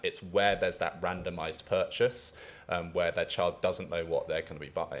It's where there's that randomized purchase, where their child doesn't know what they're going to be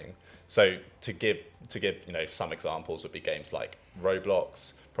buying. So to give some examples would be games like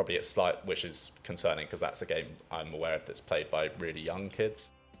Roblox, probably which is concerning because that's a game I'm aware of that's played by really young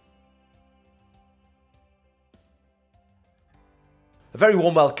kids. A very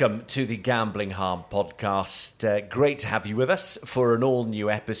warm welcome to the Gambling Harm podcast. Great to have you with us for an all-new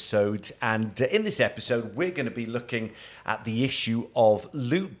episode. And in this episode, we're going to be looking at the issue of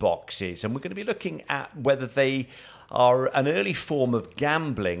loot boxes. And we're going to be looking at whether they are an early form of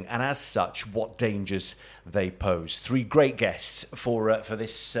gambling and, as such, what dangers they pose. Three great guests for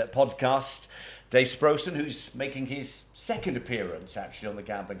this podcast. Dave Sproson, who's making his second appearance, actually, on the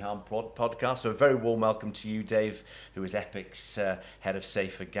Gambling Harm podcast. So a very warm welcome to you, Dave, who is Epic's head of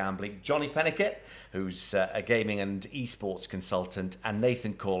safer gambling. Jonny Peniket, who's a gaming and esports consultant. And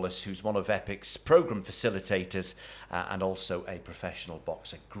Nathan Quarless, who's one of Epic's program facilitators and also a professional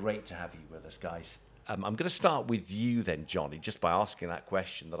boxer. Great to have you with us, guys. I'm going to start with you then, Jonny, just by asking that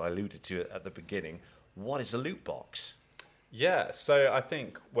question that I alluded to at the beginning. What is a loot box? Yeah, so I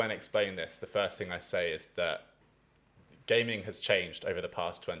think when explaining this, the first thing I say is that gaming has changed over the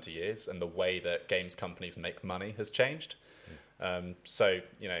past 20 years and the way that games companies make money has changed. So,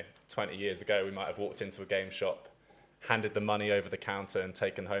 20 years ago, we might have walked into a game shop, handed the money over the counter and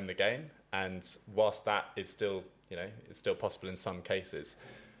taken home the game. And whilst that is still, it's still possible in some cases,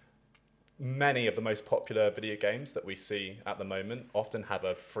 many of the most popular video games that we see at the moment often have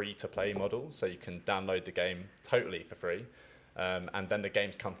a free-to-play model, so you can download the game totally for free, and then the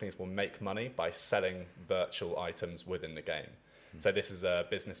games companies will make money by selling virtual items within the game. So this is a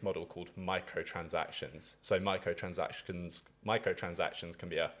business model called microtransactions. So microtransactions can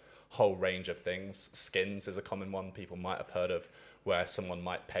be a whole range of things. Skins is a common one people might have heard of, where someone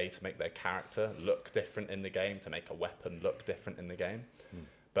might pay to make their character look different in the game, to make a weapon look different in the game.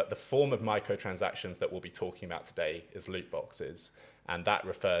 But the form of microtransactions that we'll be talking about today is loot boxes. And that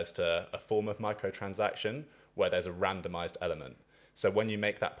refers to a form of microtransaction where there's a randomized element. So when you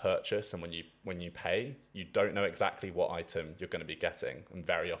make that purchase and when you pay, you don't know exactly what item you're going to be getting. And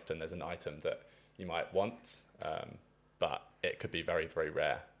very often there's an item that you might want, but it could be very, very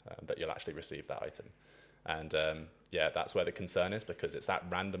rare that you'll actually receive that item. And that's where the concern is, because it's that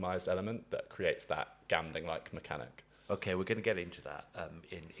randomized element that creates that gambling-like mechanic. Okay, we're going to get into that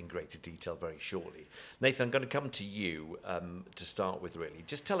in greater detail very shortly. Nathan, I'm going to come to you to start with, really.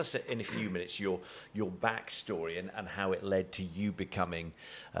 Just tell us in a few minutes your backstory and how it led to you becoming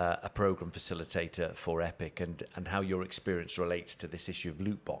a program facilitator for Epic and how your experience relates to this issue of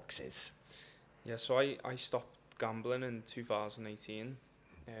loot boxes. Yeah, so I stopped gambling in 2018,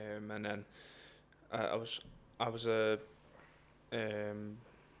 and then I was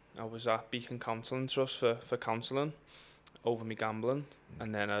at Beacon Counselling Trust for counselling over me gambling,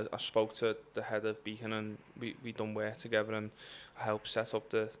 and then I spoke to the head of Beacon, and we done work together, and I helped set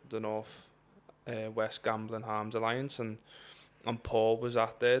up the North West Gambling Harms Alliance, and Paul was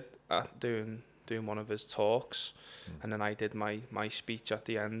doing one of his talks, and then I did my speech at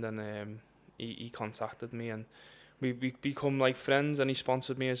the end, and he contacted me, and we become like friends, and he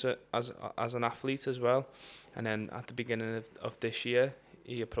sponsored me as an athlete as well. And then at the beginning of this year,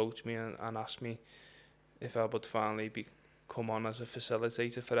 he approached me and asked me if I would finally come on as a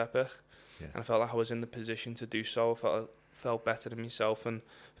facilitator for Epic. Yeah. And I felt like I was in the position to do so. I felt better in myself and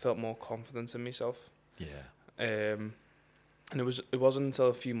felt more confident in myself. Yeah. And it wasn't until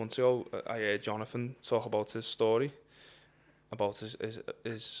a few months ago I heard Jonathan talk about his story, about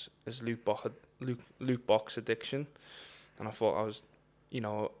his loot box addiction, and I thought I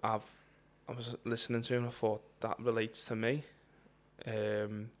was listening to him, and I thought that relates to me.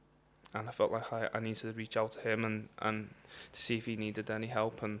 And I felt like I needed to reach out to him and to see if he needed any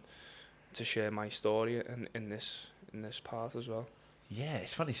help and to share my story in this part as well. Yeah,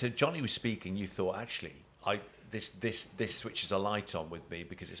 it's funny. So Jonny was speaking. You thought, actually, this switches a light on with me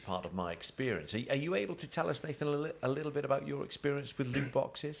because it's part of my experience. Are you able to tell us, Nathan, a little bit about your experience with loot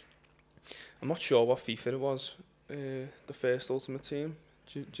boxes? I'm not sure what FIFA it was. The first Ultimate Team.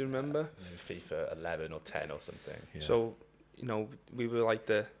 Do you remember? FIFA 11 or 10 or something. Yeah. So, we were like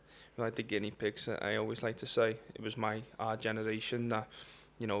the guinea pigs. I always like to say it was our generation that,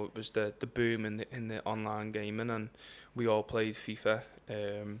 it was the boom in the online gaming, and we all played FIFA.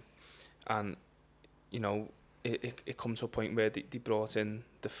 And it come to a point where they brought in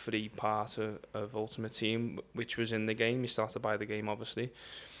the free part of Ultimate Team, which was in the game. You started to buy the game, obviously,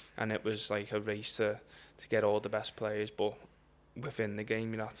 and it was like a race to get all the best players. But within the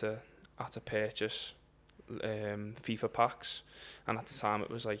game, you had to purchase FIFA packs, and at the time it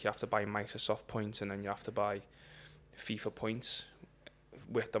was like you have to buy Microsoft points, and then you have to buy FIFA points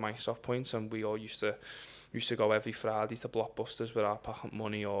with the Microsoft points, and we all used to go every Friday to Blockbusters with our pocket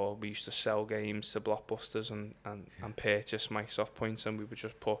money, or we used to sell games to Blockbusters and purchase Microsoft points, and we would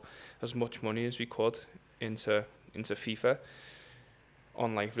just put as much money as we could into FIFA.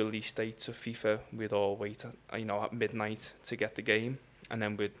 On like release dates of FIFA, we'd all wait, at midnight to get the game, and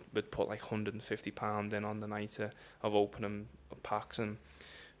then we'd put like £150 in on the night of opening packs, and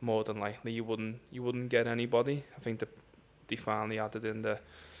more than likely you wouldn't get anybody. I think they finally added in the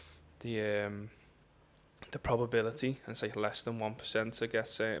probability, and it's like less than 1% to get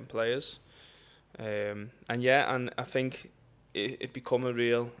certain players. And I think it become a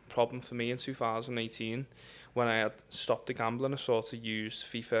real problem for me in 2018 when I had stopped the gambling. I sort of used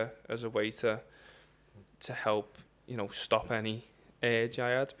FIFA as a way to help, stop any urge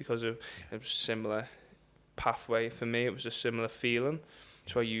I had, because it was a similar pathway for me. It was a similar feeling.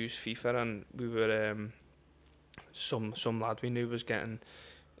 So I used FIFA, and we were some lad we knew was getting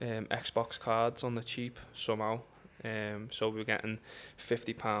Xbox cards on the cheap somehow. So we were getting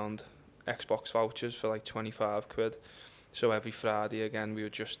 £50 Xbox vouchers for like £25. So every Friday again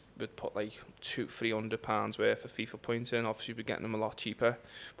we'd put like £200-300 worth of FIFA points in. Obviously we're getting them a lot cheaper,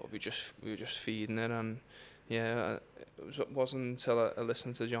 but we were just feeding it. And it wasn't until I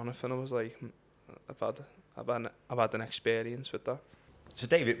listened to Jonathan I was like, I've had an experience with that. So,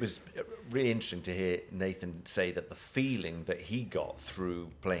 Dave, it was really interesting to hear Nathan say that the feeling that he got through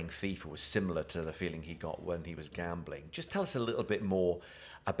playing FIFA was similar to the feeling he got when he was gambling. Just tell us a little bit more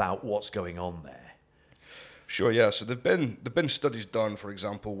about what's going on there. Sure, yeah. So there've been studies done, for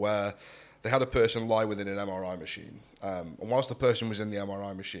example, where they had a person lie within an MRI machine, and whilst the person was in the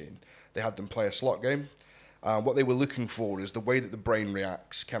MRI machine, they had them play a slot game. What they were looking for is the way that the brain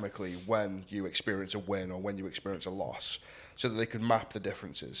reacts chemically when you experience a win or when you experience a loss, so that they could map the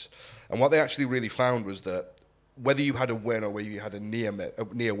differences. And what they actually really found was that whether you had a win or whether you had a near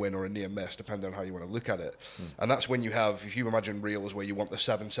win or a near miss, depending on how you want to look at it. And that's when you have, if you imagine reels where you want the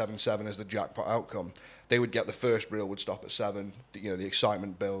 7-7-7 as the jackpot outcome, they would get the first reel would stop at 7, the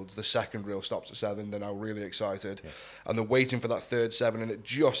excitement builds, the second reel stops at 7, they're now really excited, and they're waiting for that third 7, and it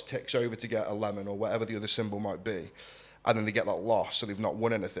just ticks over to get 11 or whatever the other symbol might be. And then they get that loss, so they've not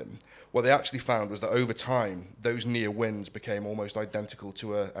won anything. What they actually found was that over time, those near wins became almost identical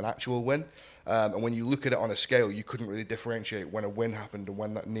to an actual win. And when you look at it on a scale, you couldn't really differentiate when a win happened and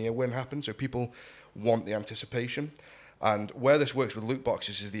when that near win happened. So people want the anticipation. And where this works with loot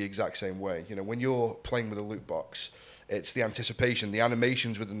boxes is the exact same way. When you're playing with a loot box, it's the anticipation. The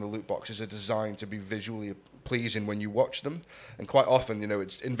animations within the loot boxes are designed to be visually pleasing when you watch them. And quite often,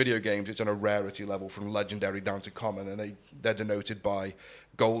 it's in video games, it's on a rarity level from legendary down to common, and they're denoted by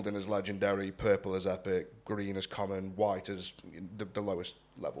golden as legendary, purple as epic, green as common, white as the lowest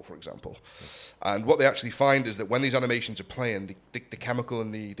level, for example. And what they actually find is that when these animations are playing, the chemical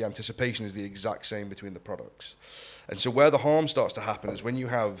and the anticipation is the exact same between the products. And so where the harm starts to happen is when you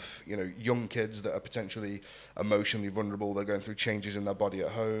have, young kids that are potentially emotionally vulnerable, they're going through changes in their body at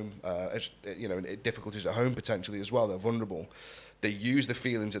home, difficulties at home potentially as well, they're vulnerable. They use the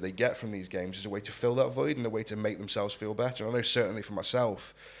feelings that they get from these games as a way to fill that void and a way to make themselves feel better. And I know certainly for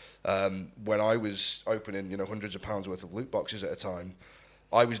myself, when I was opening, hundreds of pounds worth of loot boxes at a time,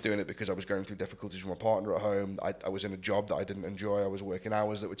 I was doing it because I was going through difficulties with my partner at home. I was in a job that I didn't enjoy. I was working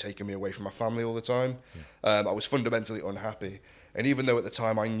hours that were taking me away from my family all the time. I was fundamentally unhappy. And even though at the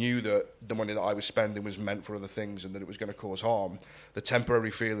time I knew that the money that I was spending was meant for other things and that it was going to cause harm, the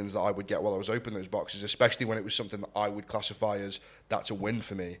temporary feelings that I would get while I was opening those boxes, especially when it was something that I would classify as that's a win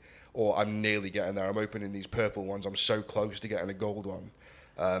for me, or I'm nearly getting there, I'm opening these purple ones, I'm so close to getting a gold one,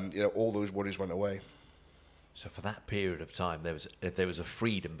 all those worries went away. So for that period of time, there was a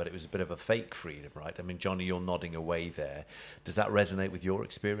freedom, but it was a bit of a fake freedom, right? I mean, Johnny, you're nodding away there. Does that resonate with your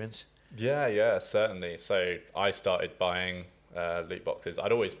experience? Yeah, certainly. So I started buying loot boxes.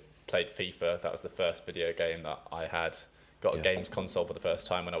 I'd always played FIFA. That was the first video game that I had. Got a games console for the first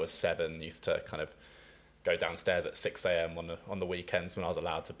time when I was 7. Used to kind of go downstairs at 6 a.m. on the weekends when I was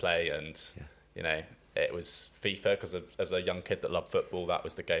allowed to play, and it was FIFA because as a young kid that loved football, that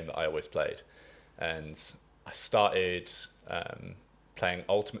was the game that I always played. And I started playing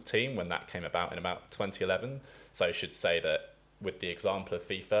Ultimate Team when that came about in about 2011. So I should say that with the example of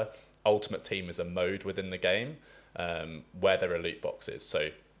FIFA, Ultimate Team is a mode within the game where there are loot boxes. So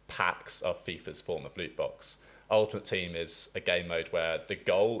packs are FIFA's form of loot box. Ultimate Team is a game mode where the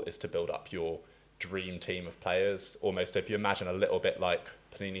goal is to build up your dream team of players. Almost if you imagine a little bit like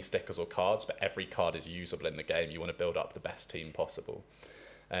Panini stickers or cards, but every card is usable in the game. You want to build up the best team possible.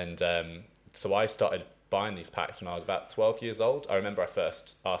 And so I started buying these packs when I was about 12 years old. I remember I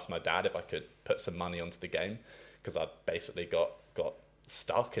first asked my dad if I could put some money onto the game because I'd basically got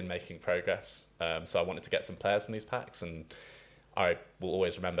stuck in making progress. So I wanted to get some players from these packs, and I will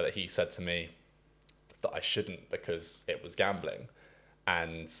always remember that he said to me that I shouldn't because it was gambling.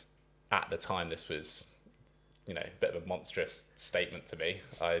 And at the time, this was, a bit of a monstrous statement to me.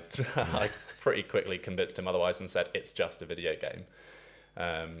 I pretty quickly convinced him otherwise and said, it's just a video game.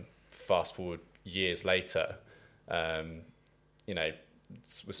 Fast forward years later,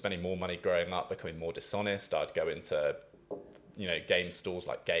 was spending more money growing up, becoming more dishonest. I'd go into, game stores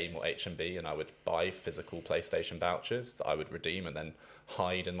like Game or H&B, and I would buy physical PlayStation vouchers that I would redeem and then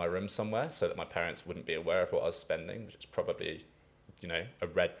hide in my room somewhere so that my parents wouldn't be aware of what I was spending, which is probably,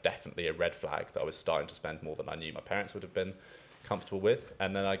 definitely a red flag that I was starting to spend more than I knew my parents would have been comfortable with.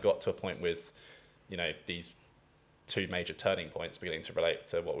 And then I got to a point with, these two major turning points beginning to relate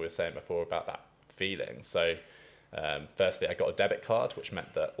to what we were saying before about that feeling. So firstly, I got a debit card, which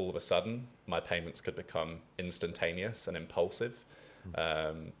meant that all of a sudden my payments could become instantaneous and impulsive.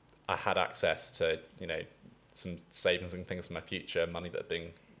 I had access to, some savings and things for my future, money that had been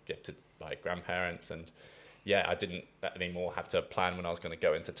gifted by grandparents. And yeah, I didn't anymore have to plan when I was going to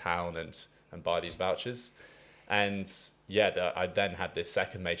go into town and buy these vouchers. And yeah, I then had this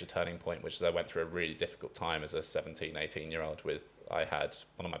second major turning point, which is I went through a really difficult time as a 17, 18-year-old I had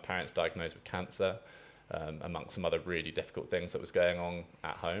one of my parents diagnosed with cancer, amongst some other really difficult things that was going on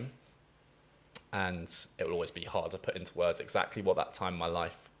at home. And it will always be hard to put into words exactly what that time in my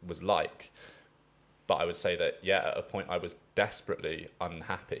life was like. But I would say that, yeah, at a point I was desperately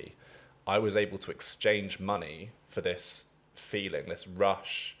unhappy. I was able to exchange money for this feeling, this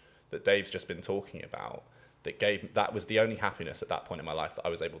rush that Dave's just been talking about, that was the only happiness at that point in my life that I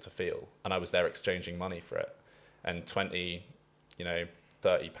was able to feel. And I was there exchanging money for it. And 20,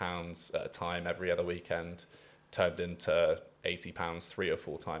 30 pounds at a time every other weekend turned into 80 pounds 3 or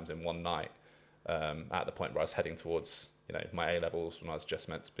 4 times in one night, at the point where I was heading towards my A-levels, when I was just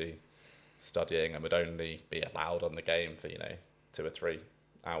meant to be studying and would only be allowed on the game for 2 or 3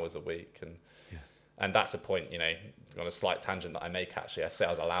 hours a week. And that's a point, on a slight tangent that I make actually, I say I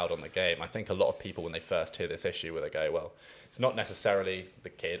was allowed on the game. I think a lot of people, when they first hear this issue, where they go, well, it's not necessarily the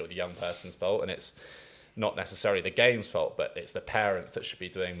kid or the young person's fault, and it's not necessarily the game's fault, but it's the parents that should be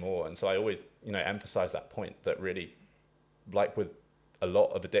doing more. And so I always, emphasize that point, that really, like with a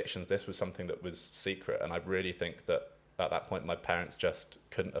lot of addictions, this was something that was secret. And I really think that at that point, my parents just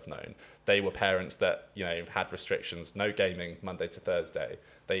couldn't have known. They were parents that, had restrictions, no gaming Monday to Thursday.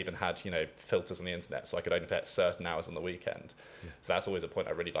 They even had, filters on the internet, so I could only play at certain hours on the weekend. Yeah. So that's always a point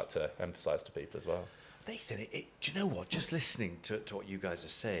I really like to emphasize to people as well. Nathan, do you know what? Just listening to what you guys are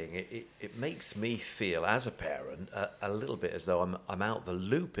saying, it makes me feel, as a parent, a little bit as though I'm out the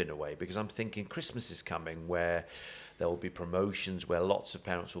loop in a way, because I'm thinking Christmas is coming, where there will be promotions, where lots of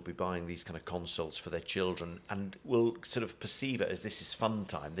parents will be buying these kind of consoles for their children, and will sort of perceive it as, this is fun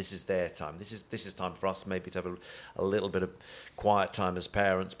time, this is their time, this is time for us maybe to have a little bit of quiet time as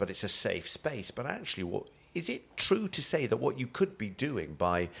parents, but it's a safe space. But actually, is it true to say that what you could be doing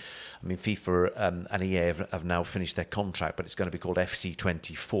FIFA and EA have now finished their contract, but it's going to be called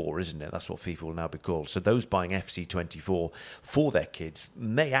FC24, isn't it? That's what FIFA will now be called. So those buying FC24 for their kids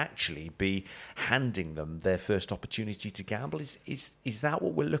may actually be handing them their first opportunity to gamble. Is that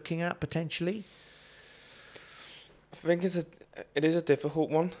what we're looking at potentially? I think it is a difficult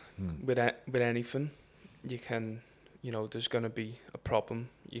one with anything. You can, there's going to be a problem.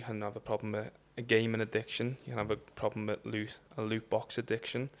 You can have a problem with a gaming addiction. You can have a problem with a loot box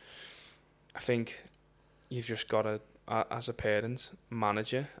addiction. I think you've just got to, as a parent,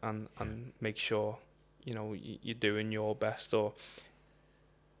 manage it and make sure you're doing your best, or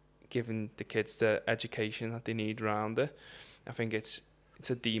giving the kids the education that they need around it. I think it's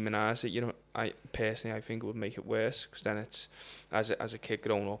to demonise it. I personally think it would make it worse, because then it's, as a kid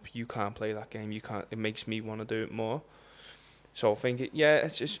growing up, you can't play that game. You can't. It makes me want to do it more. So I think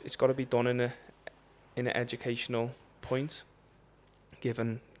it's got to be done in an educational point,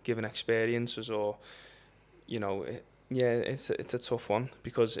 given experiences, or it's a tough one,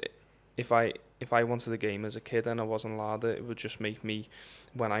 because if I wanted the game as a kid and I wasn't allowed it would just make me,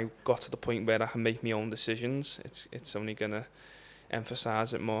 when I got to the point where I can make my own decisions, it's only gonna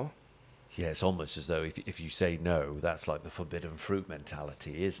emphasise it more. Yeah, it's almost as though if you say no, that's like the forbidden fruit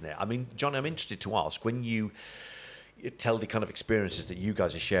mentality, isn't it? I mean, John, I'm interested to ask, when you tell the kind of experiences that you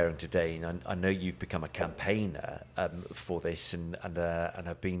guys are sharing today, and I know you've become a campaigner for this, and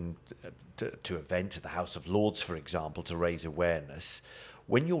have been to events at the House of Lords, for example, to raise awareness.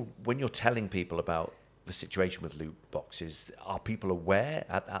 When you're telling people about the situation with loot boxes, are people aware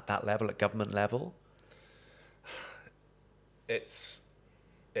at that level, at government level? It's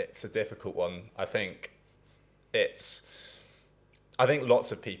a difficult one. I think I think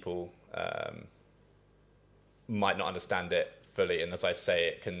lots of people might not understand it fully, and as I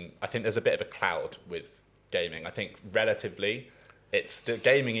say, I think there's a bit of a cloud with gaming. I think relatively, it's still,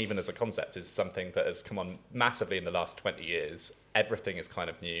 gaming even as a concept is something that has come on massively in the last 20 years. Everything is kind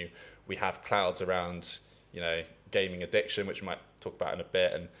of new. We have clouds around, gaming addiction, which we might talk about in a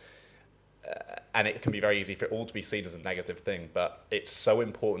bit, and it can be very easy for it all to be seen as a negative thing. But it's so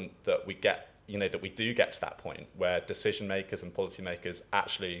important that we do get to that point where decision makers and policy makers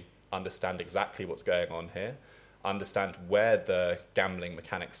actually understand exactly what's going on here, understand where the gambling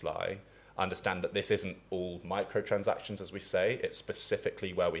mechanics lie, understand that this isn't all microtransactions, as we say. It's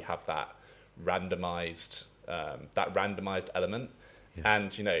specifically where we have that randomized element. Yeah.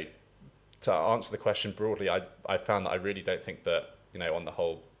 And to answer the question broadly, I found that I really don't think that on the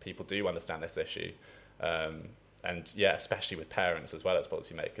whole people do understand this issue, and yeah, especially with parents as well as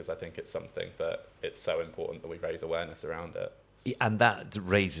policymakers. I think it's something that it's so important that we raise awareness around it. And that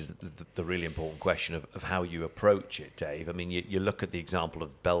raises the really important question of how you approach it, Dave. I mean, you look at the example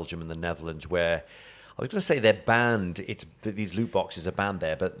of Belgium and the Netherlands, where I was going to say they're banned. These loot boxes are banned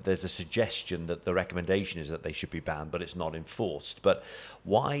there, but there's a suggestion that the recommendation is that they should be banned, but it's not enforced. But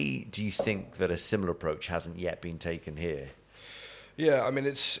why do you think that a similar approach hasn't yet been taken here? Yeah, I mean,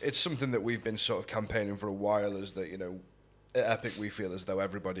 it's something that we've been sort of campaigning for a while, is that, at Epic we feel as though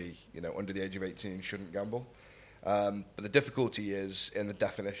everybody, under the age of 18 shouldn't gamble. But the difficulty is in the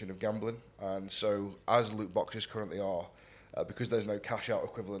definition of gambling. And so as loot boxes currently are, because there's no cash out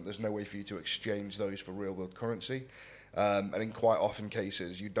equivalent, there's no way for you to exchange those for real world currency. And in quite often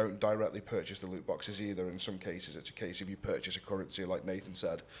cases, you don't directly purchase the loot boxes either. In some cases, it's a case of you purchase a currency, like Nathan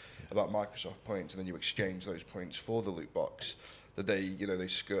said, about Microsoft points, and then you exchange those points for the loot box. That they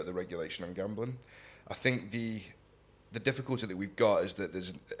skirt the regulation on gambling. I think the difficulty that we've got is that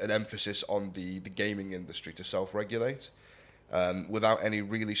there's an emphasis on the gaming industry to self-regulate without any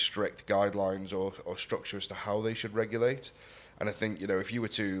really strict guidelines or structure as to how they should regulate. And I think if you were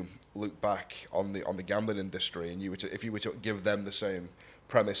to look back on the gambling industry and if you were to give them the same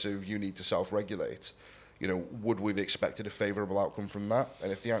premise of you need to self-regulate, would we have expected a favourable outcome from that? And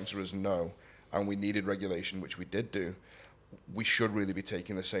if the answer is no, and we needed regulation, which we did do, we should really be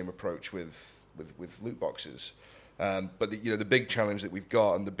taking the same approach with loot boxes. But the big challenge that we've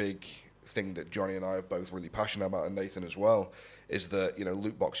got, and the big thing that Johnny and I are both really passionate about, and Nathan as well, is that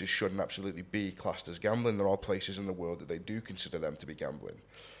loot boxes shouldn't absolutely be classed as gambling. There are places in the world that they do consider them to be gambling.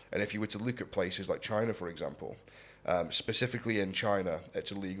 And if you were to look at places like China, for example, specifically in China,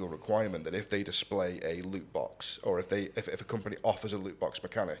 it's a legal requirement that if they display a loot box, or if a company offers a loot box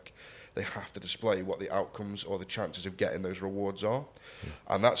mechanic, they have to display what the outcomes or the chances of getting those rewards are.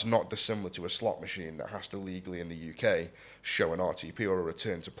 And that's not dissimilar to a slot machine that has to legally in the UK show an RTP or a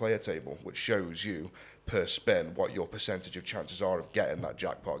return to player table, which shows you per spin what your percentage of chances are of getting that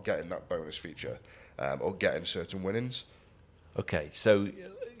jackpot, getting that bonus feature, or getting certain winnings. Okay, so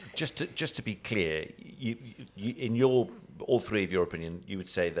just to be clear, you in all three of your opinion, you would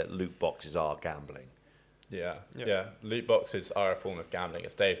say that loot boxes are gambling. Yeah. Loot boxes are a form of gambling.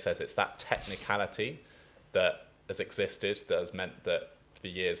 As Dave says, it's that technicality that has existed, that has meant that for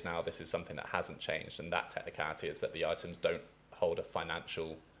years now this is something that hasn't changed. And that technicality is that the items don't hold a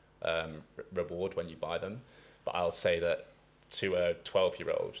financial reward when you buy them. But I'll say that to a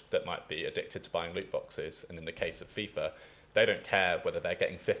 12-year-old that might be addicted to buying loot boxes, and in the case of FIFA, they don't care whether they're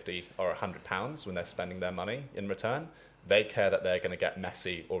getting 50 or £100 when they're spending their money in return. They care that they're going to get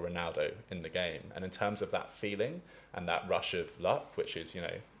Messi or Ronaldo in the game. And in terms of that feeling and that rush of luck, which is,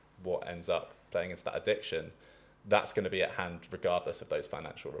 what ends up playing into that addiction, that's going to be at hand regardless of those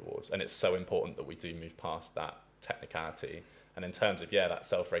financial rewards. And it's so important that we do move past that technicality. And in terms of, that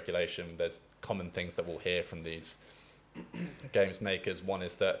self-regulation, there's common things that we'll hear from these games makers. One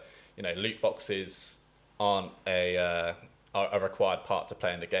is that, loot boxes aren't a required part to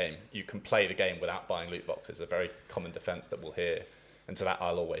play in the game. You can play the game without buying loot boxes, a very common defence that we'll hear. And to that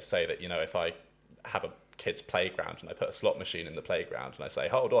I'll always say that, if I have a kid's playground and I put a slot machine in the playground and I say,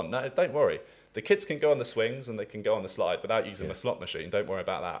 hold on, no, don't worry. The kids can go on the swings and they can go on the slide without using the slot machine. Don't worry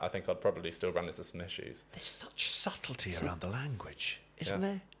about that. I think I'd probably still run into some issues. There's such subtlety around the language, isn't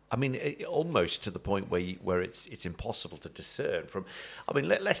there? I mean, almost to the point where it's impossible to discern from. I mean,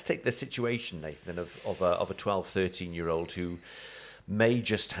 let's take the situation, Nathan, of a 12, 13-year-old who may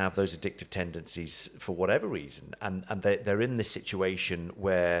just have those addictive tendencies for whatever reason, and they're in this situation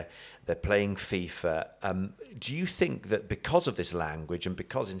where they're playing FIFA. Do you think that because of this language, and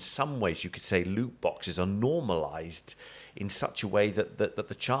because in some ways you could say loot boxes are normalised in such a way that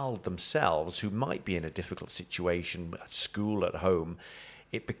the child themselves, who might be in a difficult situation at school, at home,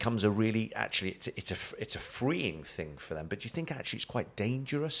 it becomes a really, actually, it's a freeing thing for them. But do you think actually it's quite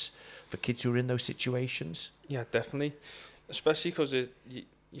dangerous for kids who are in those situations? Yeah, definitely. Especially because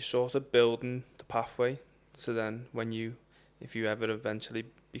you're sort of building the pathway to then if you ever eventually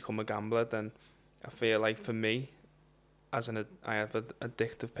become a gambler, then I feel like for me, I have an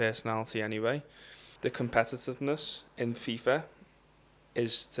addictive personality anyway. The competitiveness in FIFA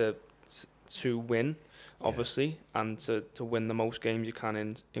is to win, obviously, and to win the most games you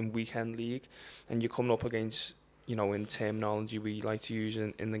can in weekend league. And you're coming up against, in terminology we like to use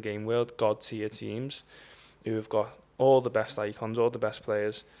in the game world, god tier teams who have got all the best icons, all the best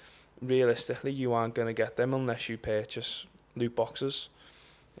players. Realistically, you aren't going to get them unless you purchase loot boxes.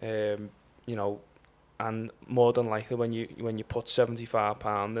 And more than likely when you put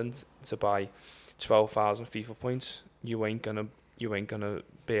 £75 in to buy 12,000 FIFA points, you ain't gonna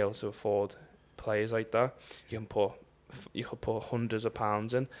be able to afford players like that. You could put hundreds of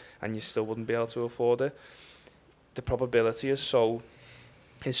pounds in, and you still wouldn't be able to afford it. The probability is so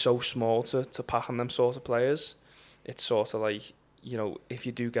small to pack on them sort of players. It's sort of like, if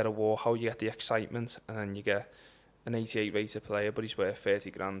you do get a war, how you get the excitement, and then you get an 88 rated player, but he's worth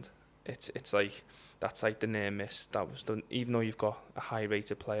 30 grand. It's like, that's like the near miss that was done, even though you've got a high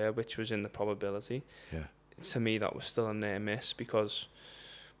rated player, which was in the probability. Yeah. To me, that was still a near miss because,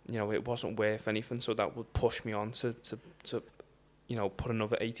 it wasn't worth anything. So that would push me on to put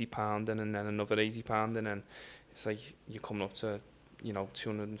another £80 in, and then another £80 in, and it's like you're coming up to,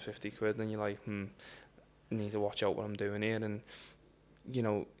 250 quid, and you're like, I need to watch out what I'm doing here. And,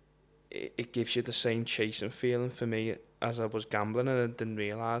 it gives you the same chasing feeling for me as I was gambling, and I didn't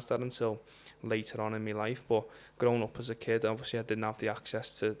realise that until later on in my life. But growing up as a kid, obviously I didn't have the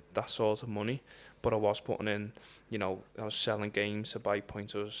access to that sort of money, but I was putting in, I was selling games to buy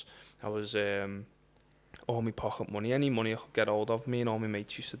points. I was all my pocket money, any money I could get hold of, me and all my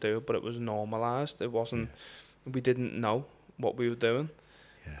mates used to do it, but it was normalised. It wasn't, we didn't know what we were doing.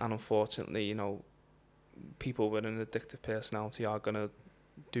 Yeah. And unfortunately, people with an addictive personality are going to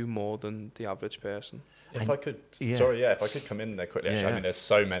do more than the average person. If I could come in there quickly. Actually, I mean, there's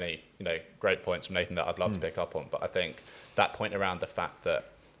so many, great points from Nathan that I'd love to pick up on. But I think that point around the fact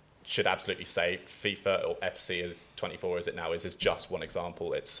that should absolutely say FIFA or FC as 24 as it now is just one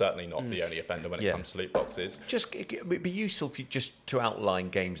example. It's certainly not the only offender when it comes to loot boxes. It'd be useful for you just to outline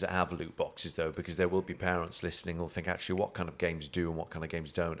games that have loot boxes, though, because there will be parents listening who'll think, actually, what kind of games do and what kind of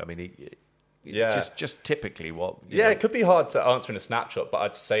games don't. I mean, just typically what... It could be hard to answer in a snapshot, but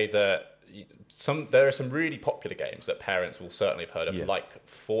I'd say that there are some really popular games that parents will certainly have heard of, like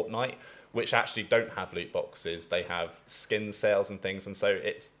Fortnite, which actually don't have loot boxes. They have skin sales and things, and so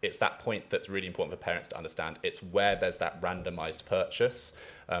it's that point that's really important for parents to understand. It's where there's that randomized purchase,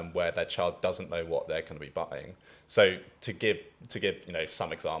 where their child doesn't know what they're going to be buying. So to give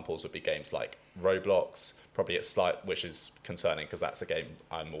some examples would be games like Roblox, probably which is concerning because that's a game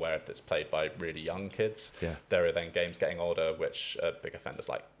I'm aware of that's played by really young kids. Yeah. There are then games getting older, which are big offenders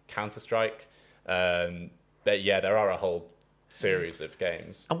like Counter-Strike. There are a whole series of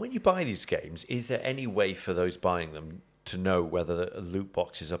games. And when you buy these games, is there any way for those buying them to know whether the loot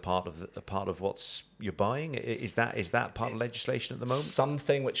boxes are part of what's you're buying? Is that part of legislation at the moment?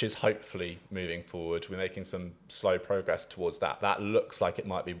 Something which is hopefully moving forward. We're making some slow progress towards that. That looks like it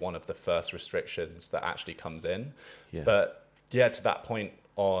might be one of the first restrictions that comes in. Yeah. But to that point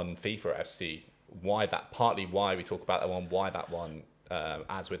on FIFA or FC, partly why we talk about that one, why that one,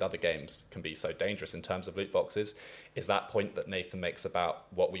 as with other games, can be so dangerous in terms of loot boxes, is that point that Nathan makes about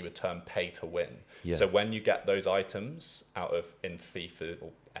what we would term pay to win. Yeah. So when you get those items in FIFA or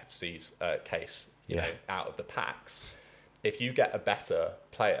FC's case, out of the packs, if you get a better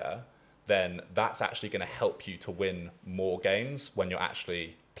player, then that's actually going to help you to win more games when you're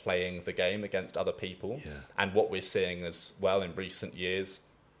actually playing the game against other people. Yeah. And what we're seeing as well in recent years,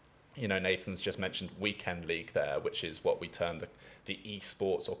 Nathan's just mentioned Weekend League there, which is what we term the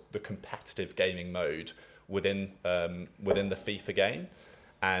esports or the competitive gaming mode within the FIFA game.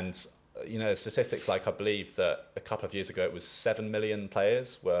 And statistics like, I believe that a couple of years ago it was 7 million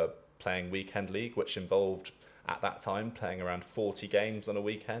players were playing Weekend League, which involved at that time playing around 40 games on a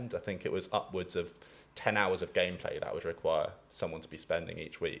weekend. I think it was upwards of 10 hours of gameplay that would require someone to be spending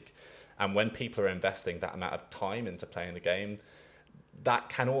each week. And when people are investing that amount of time into playing the game, that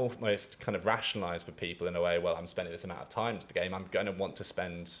can almost kind of rationalise for people in a way, well, I'm spending this amount of time to the game, I'm going to want to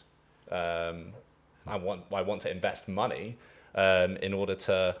spend, I want to invest money in order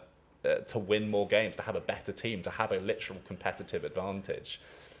to win more games, to have a better team, to have a literal competitive advantage.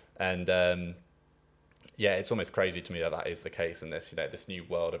 And it's almost crazy to me that is the case in this, this new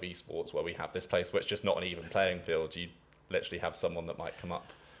world of esports where we have this place where it's just not an even playing field. literally have someone that might come up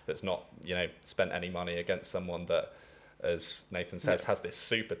that's not, spent any money against someone that, as Nathan says, has this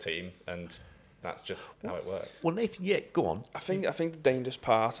super team, and that's just how it works. Well, Nathan, yeah, go on. I think the dangerous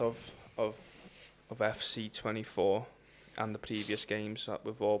part of FC24 and the previous games that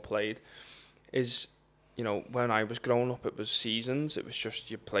we've all played is, when I was growing up, it was seasons. It was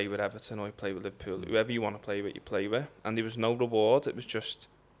just you play with Everton or you play with Liverpool. Whoever you want to play with, you play with. And there was no reward. It was just,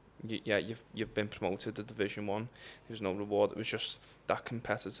 you've been promoted to Division 1. There was no reward. It was just that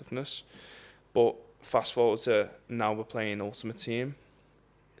competitiveness. But fast forward to now we're playing Ultimate Team.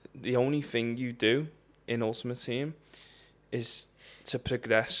 The only thing you do in Ultimate Team is to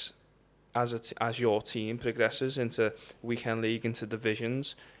progress as your team progresses into weekend league, into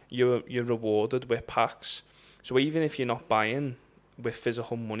divisions. You're rewarded with packs. So even if you're not buying with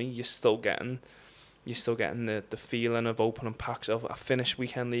physical money, you're still getting the feeling of opening packs. Of I finished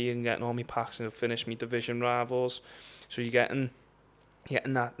weekend league and getting all my packs, and I finished my division rivals. So you're getting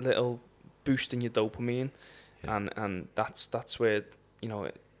that little boost in your dopamine, and that's where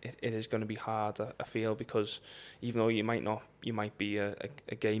it is going to be hard, I feel, because even though you might be a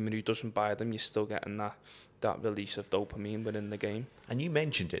gamer who doesn't buy them, you're still getting that release of dopamine within the game. And you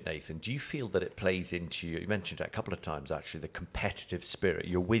mentioned it, Nathan. Do you feel that it plays into you mentioned it a couple of times, actually, the competitive spirit?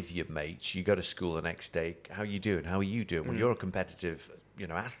 You're with your mates, you go to school the next day. How are you doing? When you're a competitive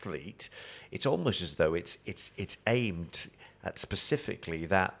athlete, it's almost as though it's aimed at specifically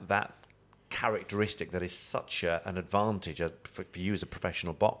that characteristic that is such an advantage for you as a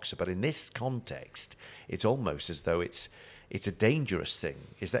professional boxer. But in this context, it's almost as though it's a dangerous thing.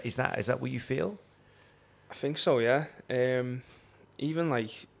 Is that what you feel? I think so, yeah. Even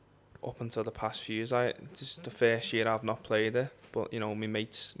like up until the past few years, this is the first year I've not played it, but my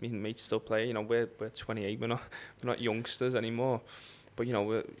mates still play. We're 28, we're not youngsters anymore, but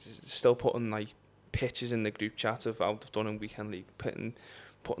we're still putting like pictures in the group chat of how they've done in weekend league, putting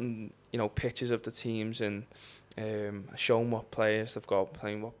pictures of the teams and showing what players they've got,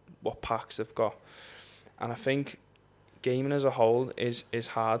 playing what packs they've got. And I think gaming as a whole is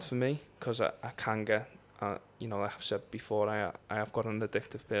hard for me because I can get, like I've said before, I have got an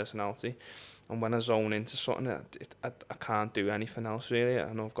addictive personality, and when I zone into something, I can't do anything else really.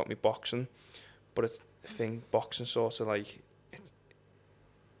 I know I've got my boxing, but I think boxing sort of like,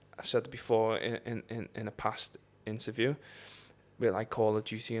 I've said it before in a past interview, with like Call of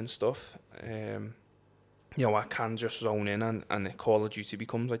Duty and stuff, I can just zone in and Call of Duty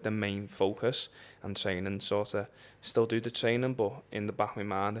becomes like the main focus, and training sort of still do the training, but in the back of my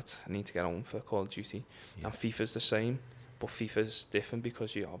mind I need to get home for Call of Duty. And FIFA's the same, but FIFA's different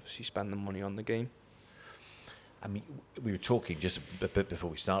because you obviously spend the money on the game. I mean, we were talking just a bit before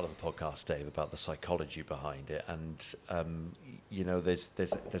we started the podcast, Dave, about the psychology behind it, and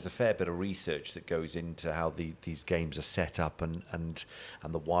there's a fair bit of research that goes into how these games are set up and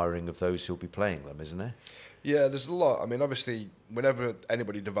the wiring of those who'll be playing them, isn't there? Yeah, there's a lot. I mean, obviously, whenever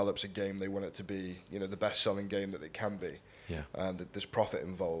anybody develops a game, they want it to be the best-selling game that it can be. Yeah, and there's profit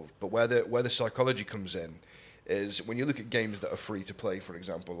involved. But where the psychology comes in is when you look at games that are free to play, for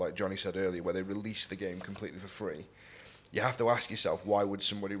example, like Johnny said earlier, where they release the game completely for free, you have to ask yourself, why would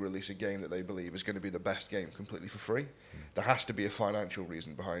somebody release a game that they believe is going to be the best game completely for free? There has to be a financial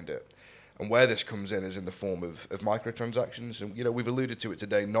reason behind it. And where this comes in is in the form of microtransactions. And, we've alluded to it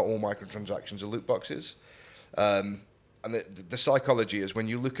today, not all microtransactions are loot boxes. And the psychology is when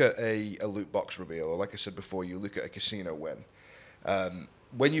you look at a loot box reveal, or like I said before, you look at a casino win.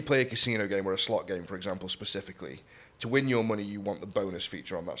 When you play a casino game or a slot game, for example, specifically, to win your money, you want the bonus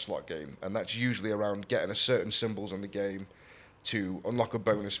feature on that slot game. And that's usually around getting a certain symbols on the game to unlock a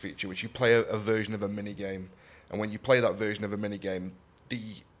bonus feature, which you play a version of a mini-game. And when you play that version of a mini-game,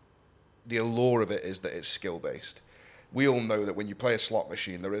 the allure of it is that it's skill-based. We all know that when you play a slot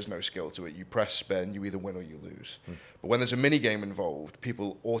machine, there is no skill to it. You press spin, you either win or you lose. But when there's a mini-game involved,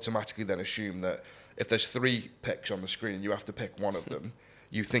 people automatically then assume that if there's 3 picks on the screen and you have to pick one of them,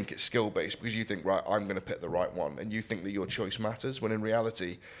 you think it's skill-based because you think, right, I'm going to pick the right one. And you think that your choice matters, when in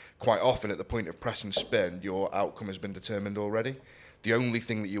reality, quite often at the point of pressing spin, your outcome has been determined already. The only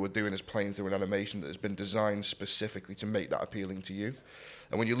thing that you are doing is playing through an animation that has been designed specifically to make that appealing to you.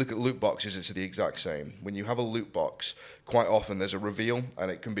 And when you look at loot boxes, it's the exact same. When you have a loot box, quite often there's a reveal, and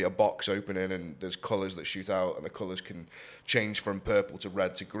it can be a box opening, and there's colours that shoot out, and the colours can change from purple to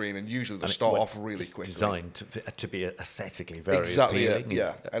red to green, and usually they start off really quickly. It's designed to be aesthetically very appealing.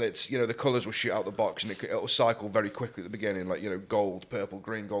 Yeah. And it's, the colours will shoot out the box, and it'll cycle very quickly at the beginning, like, gold, purple,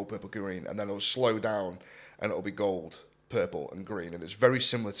 green, and then it'll slow down, and it'll be gold, purple, and green. And it's very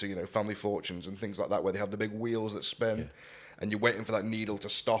similar to, Family Fortunes and things like that, where they have the big wheels that spin. Yeah. and you're waiting for that needle to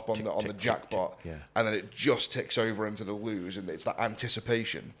stop on the jackpot, and then it just ticks over into the lose, and it's that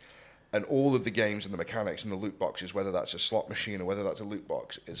anticipation. And all of the games and the mechanics and the loot boxes, whether that's a slot machine or whether that's a loot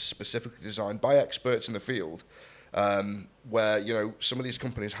box, is specifically designed by experts in the field, where some of these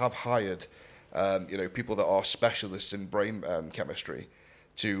companies have hired people that are specialists in brain chemistry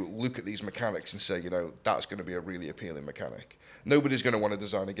to look at these mechanics and say, that's going to be a really appealing mechanic. Nobody's going to want to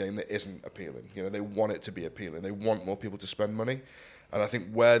design a game that isn't appealing. They want it to be appealing. They want more people to spend money. And I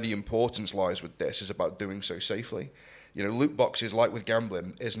think where the importance lies with this is about doing so safely. Loot boxes, like with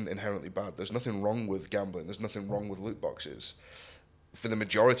gambling, isn't inherently bad. There's nothing wrong with gambling. There's nothing wrong with loot boxes. For the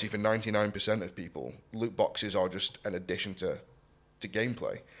majority, for 99% of people, loot boxes are just an addition to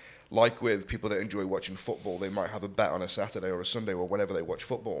gameplay. Like with people that enjoy watching football, they might have a bet on a Saturday or a Sunday or whenever they watch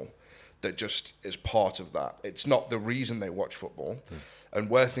football that just is part of that. It's not the reason they watch football. And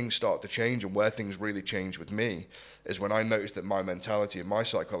where things start to change and where things really change with me is when I noticed that my mentality and my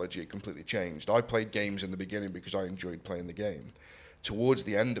psychology had completely changed. I played games in the beginning because I enjoyed playing the game. Towards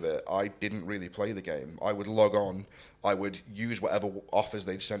the end of it, I didn't really play the game. I would log on, I would use whatever offers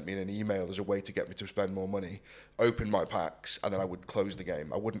they'd sent me in an email as a way to get me to spend more money, open my packs, and then I would close the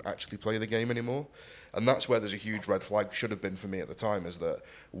game. I wouldn't actually play the game anymore. And that's where there's a huge red flag, should have been for me at the time, is that,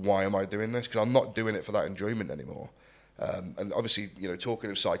 why am I doing this? Because I'm not doing it for that enjoyment anymore. And obviously, talking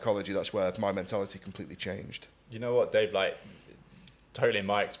of psychology, that's where my mentality completely changed. You know what, Dave, totally in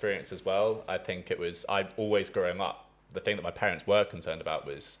my experience as well, I think I've always growing up, the thing that my parents were concerned about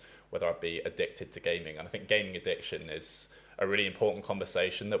was whether I'd be addicted to gaming. And I think gaming addiction is a really important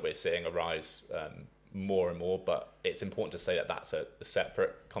conversation that we're seeing arise more and more, but it's important to say that that's a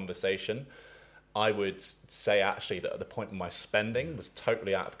separate conversation. I would say actually that at the point when my spending was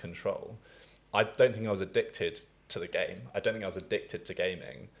totally out of control, I don't think I was addicted to the game. I don't think I was addicted to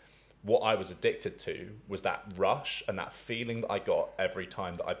gaming. What I was addicted to was that rush and that feeling that I got every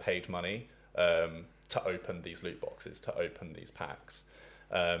time that I paid money to open these loot boxes, to open these packs.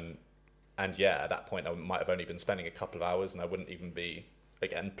 And at that point I might have only been spending a couple of hours and I wouldn't even be,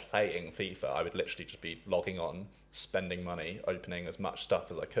 again, playing FIFA. I would literally just be logging on, spending money, opening as much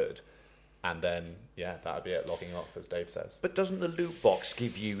stuff as I could. And then, that would be it, logging off, as Dave says. But doesn't the loot box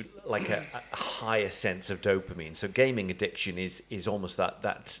give you a higher sense of dopamine? So gaming addiction is almost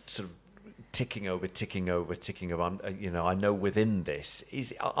that sort of ticking over. I know within this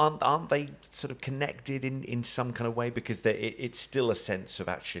aren't they sort of connected in some kind of way, because it's still a sense of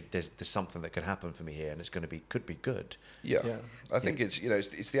actually there's something that could happen for me here and it's could be good. I think it's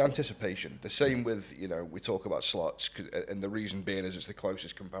the anticipation. The same with we talk about slots, and the reason being is it's the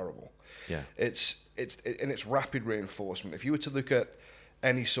closest comparable. It's rapid reinforcement. If you were to look at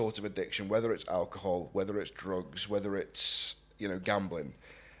any sort of addiction, whether it's alcohol, whether it's drugs, whether it's gambling,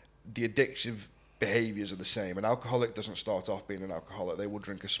 the addictive behaviours are the same. An alcoholic doesn't start off being an alcoholic. They will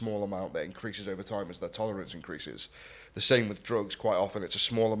drink a small amount that increases over time as their tolerance increases. The same with drugs. Quite often it's a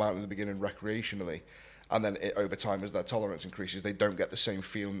small amount in the beginning recreationally, and then over time as their tolerance increases, they don't get the same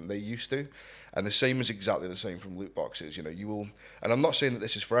feeling that they used to. And the same is exactly the same from loot boxes. You will, and I'm not saying that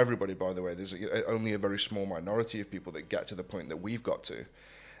this is for everybody, by the way. There's only a very small minority of people that get to the point that we've got to.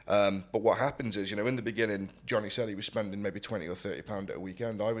 But what happens is, in the beginning, Johnny said he was spending maybe £20 or £30 at a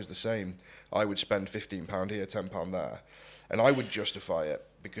weekend. I was the same. I would spend £15 here, £10 there. And I would justify it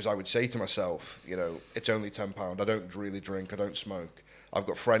because I would say to myself, it's only £10. I don't really drink. I don't smoke. I've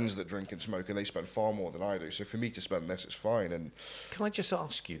got friends that drink and smoke and they spend far more than I do. So for me to spend this, it's fine. And can I just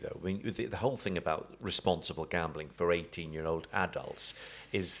ask you, though, the whole thing about responsible gambling for 18-year-old adults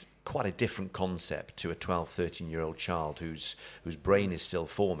is quite a different concept to a 12, 13-year-old child whose brain is still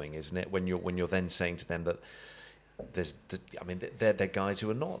forming, isn't it? When you're then saying to them that they're guys who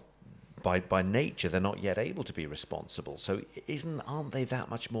are not by nature, they're not yet able to be responsible. So aren't they that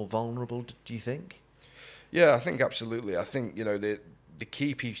much more vulnerable? Do you think? Yeah, I think absolutely. I think the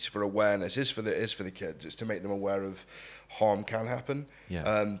key piece for awareness is for the kids. It's to make them aware of harm can happen.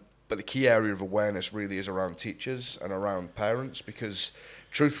 But the key area of awareness really is around teachers and around parents, because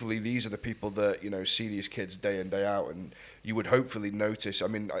truthfully, these are the people that, see these kids day in, day out, and you would hopefully notice. I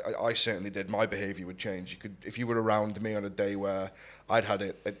mean, I certainly did. My behaviour would change. If you were around me on a day where I'd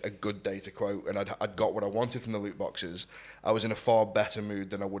had a good day, to quote, and I'd got what I wanted from the loot boxes, I was in a far better mood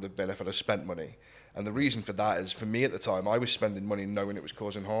than I would have been if I'd have spent money. And the reason for that is, for me at the time, I was spending money knowing it was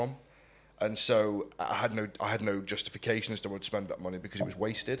causing harm. And so I had no justification as to why I'd spend that money, because it was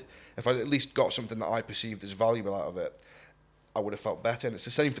wasted. If I'd at least got something that I perceived as valuable out of it, I would have felt better. And it's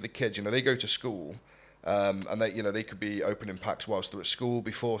the same for the kids. They go to school, and they could be opening packs whilst they're at school,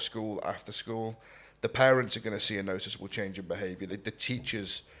 before school, after school. The parents are going to see a noticeable change in behaviour. The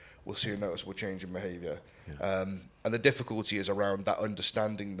teachers we'll see a noticeable change in behaviour. And the difficulty is around that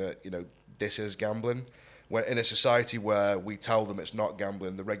understanding that, you know, this is gambling. When in a society where we tell them it's not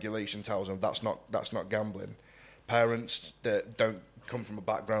gambling, the regulation tells them that's not gambling. Parents that don't come from a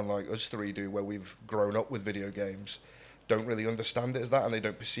background like us three do, where we've grown up with video games, don't really understand it as that, and they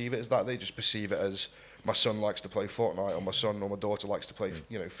don't perceive it as that. They just perceive it as my son likes to play Fortnite, or my son or my daughter likes to play,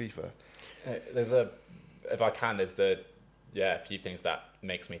 you know, FIFA. There's a few things that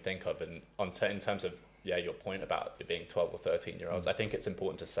makes me think of, and in terms of your point about it being 12 or 13-year-olds, I think it's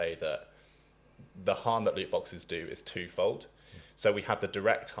important to say that the harm that loot boxes do is twofold. So we have the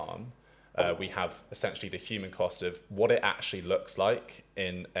direct harm. We have essentially the human cost of what it actually looks like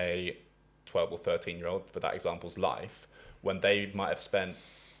in a 12 or 13-year-old, for that example's life, when they might have spent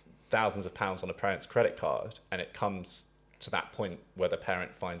thousands of pounds on a parent's credit card, and it comes to that point where the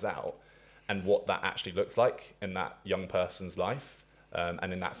parent finds out, and what that actually looks like in that young person's life,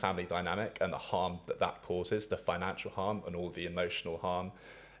 and in that family dynamic, and the harm that causes, the financial harm and all the emotional harm.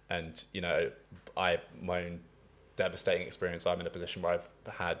 And, you know, my own devastating experience, I'm in a position where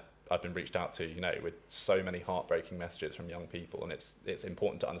I've been reached out to, you know, with so many heartbreaking messages from young people, and it's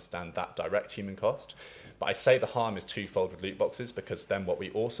important to understand that direct human cost. But I say the harm is twofold with loot boxes, because then what we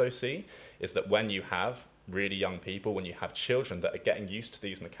also see is that when you have really young people, when you have children that are getting used to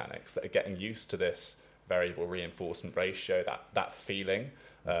these mechanics, that are getting used to this variable reinforcement ratio, that feeling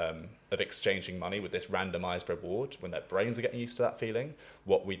of exchanging money with this randomized reward, when their brains are getting used to that feeling,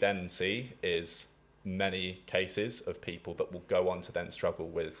 what we then see is many cases of people that will go on to then struggle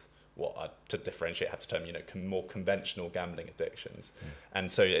with to differentiate, have to term, you know, more conventional gambling addictions.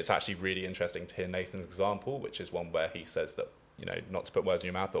 And so it's actually really interesting to hear Nathan's example, which is one where he says that, you know, not to put words in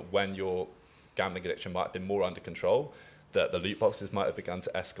your mouth, but when your gambling addiction might have been more under control, that the loot boxes might have begun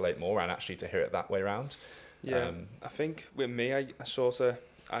to escalate more, and actually to hear it that way around. Yeah, I think with me, I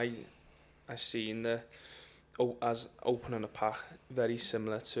seen as opening a pack very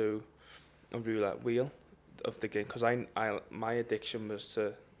similar to a roulette wheel of the game, because my addiction was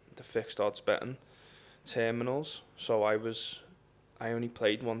to the fixed odds betting terminals. So I only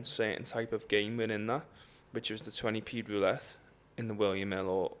played one certain type of game within that, which was the 20p roulette in the William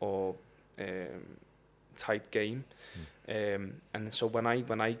Hill or type game. And so when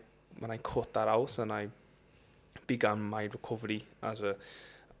I cut that out and I began my recovery as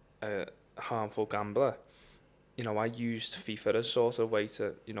a harmful gambler, you know, I used FIFA as sort of way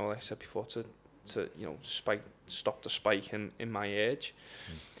to, you know, like I said before, to you know, stop the spike in my urge.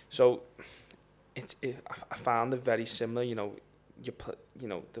 So I found it very similar. You know,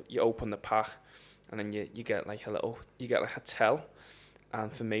 you open the pack, and then you get like a tell.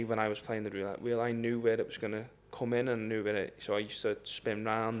 And for me, when I was playing the roulette wheel, I knew where it was going to come in, and knew where it. So I used to spin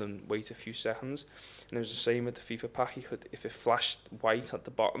round and wait a few seconds. And it was the same with the FIFA pack. You could, if it flashed white at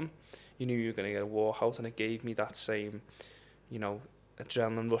the bottom, you knew you were going to get a walkout, and it gave me that same, you know,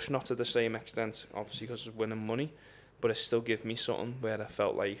 adrenaline rush. Not to the same extent, obviously, because I was winning money, but it still gave me something where I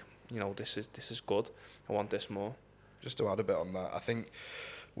felt like, you know, this is good. I want this more. Just to add a bit on that, I think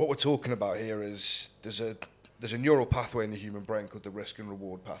what we're talking about here is there's a neural pathway in the human brain called the risk and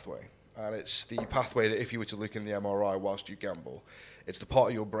reward pathway. And it's the pathway that if you were to look in the MRI whilst you gamble, it's the part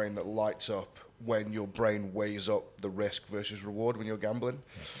of your brain that lights up when your brain weighs up the risk versus reward when you're gambling.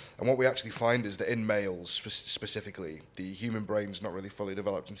 And what we actually find is that in males specifically, the human brain's not really fully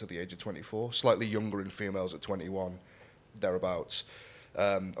developed until the age of 24, slightly younger in females at 21, thereabouts.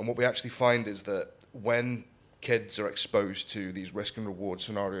 And what we actually find is that when kids are exposed to these risk and reward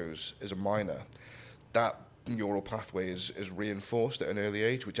scenarios as a minor, that neural pathway is reinforced at an early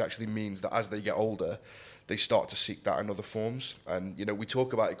age, which actually means that as they get older, they start to seek that in other forms. And, you know, we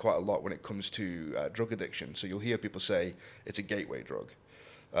talk about it quite a lot when it comes to drug addiction. So you'll hear people say it's a gateway drug.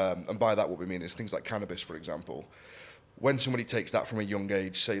 And by that, what we mean is things like cannabis, for example. When somebody takes that from a young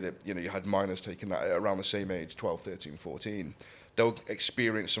age, say that, you know, you had minors taking that at around the same age, 12, 13, 14, they'll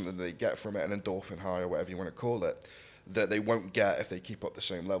experience something that they get from it, an endorphin high or whatever you want to call it, that they won't get if they keep up the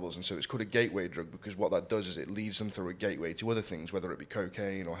same levels. And so it's called a gateway drug, because what that does is it leads them through a gateway to other things, whether it be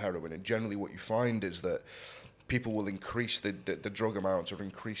cocaine or heroin. And generally what you find is that people will increase the drug amounts, or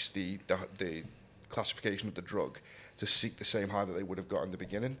increase the classification of the drug to seek the same high that they would have got in the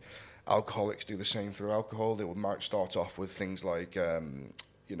beginning. Alcoholics do the same through alcohol. They might start off with things like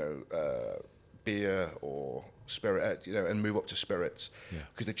beer or spirit, you know, and move up to spirits,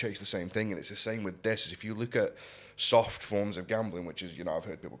 because they chase the same thing. And it's the same with this. Is if you look at soft forms of gambling, which is, you know, I've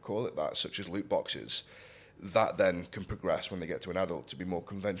heard people call it that, such as loot boxes, that then can progress when they get to an adult to be more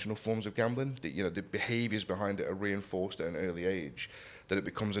conventional forms of gambling. You know, the behaviours behind it are reinforced at an early age, that it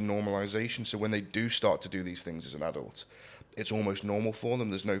becomes a normalisation. So when they do start to do these things as an adult, it's almost normal for them.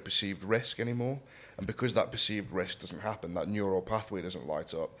 There's no perceived risk anymore. And because that perceived risk doesn't happen, that neural pathway doesn't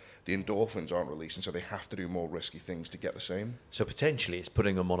light up, the endorphins aren't released, and so they have to do more risky things to get the same. So potentially it's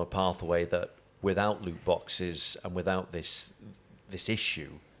putting them on a pathway that without loot boxes and without this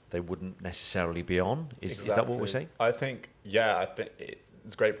issue, they wouldn't necessarily be on? Is that what we're saying? I think it's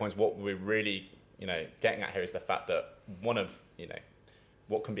a great point. What we're really, getting at here is the fact that one of,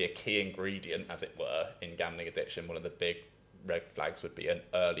 what can be a key ingredient, as it were, in gambling addiction, one of the big red flags would be an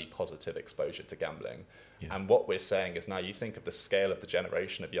early positive exposure to gambling. Yeah. And what we're saying is now you think of the scale of the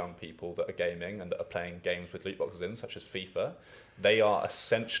generation of young people that are gaming and that are playing games with loot boxes in, such as FIFA. They are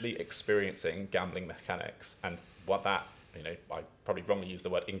essentially experiencing gambling mechanics, and what that, I probably wrongly used the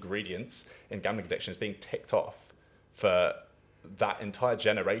word ingredients in gambling addiction, is being ticked off for that entire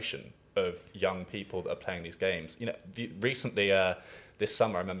generation of young people that are playing these games. Recently, this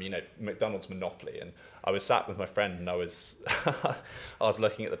summer, I remember, McDonald's Monopoly, and I was sat with my friend and I was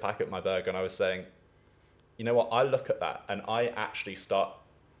looking at the packet of my burger and I was saying, you know what, I look at that and I actually start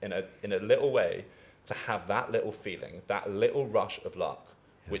in a little way to have that little feeling, that little rush of luck,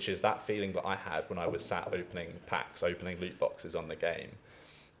 which is that feeling that I had when I was sat opening packs, opening loot boxes on the game.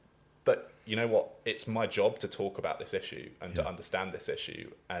 But you know what, it's my job to talk about this issue and to understand this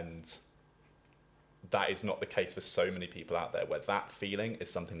issue, and that is not the case for so many people out there, where that feeling is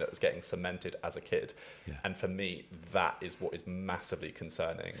something that was getting cemented as a kid. Yeah. And for me, that is what is massively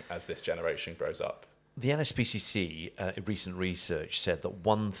concerning as this generation grows up. The NSPCC, recent research said that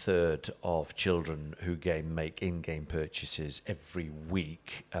 1/3 of children who make in-game purchases every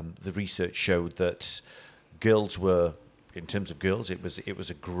week. The research showed that girls were, in terms of girls, it was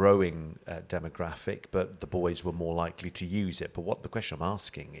a growing demographic, but the boys were more likely to use it. But what the question I'm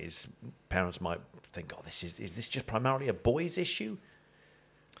asking is, parents might think, "Oh, is this just primarily a boys' issue?"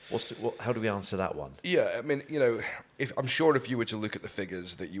 How do we answer that one? Yeah, I mean, I'm sure if you were to look at the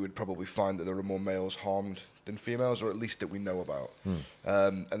figures, that you would probably find that there are more males harmed than females, or at least that we know about.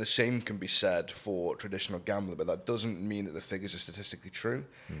 And the same can be said for traditional gambling, but that doesn't mean that the figures are statistically true.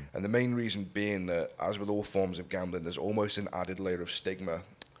 And the main reason being that, as with all forms of gambling, there's almost an added layer of stigma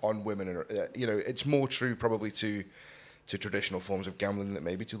on women. And it's more true probably to traditional forms of gambling than it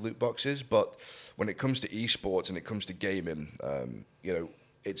may be to loot boxes. But when it comes to esports and it comes to gaming,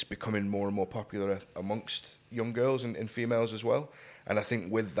 it's becoming more and more popular amongst young girls and females as well. And I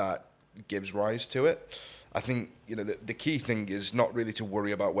think with that gives rise to it. I think, the key thing is not really to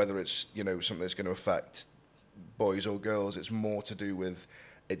worry about whether it's, something that's going to affect boys or girls. It's more to do with,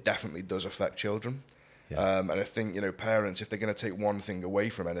 it definitely does affect children. Yeah. And I think, parents, if they're going to take one thing away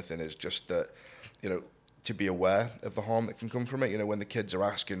from anything, is just that, to be aware of the harm that can come from it. When the kids are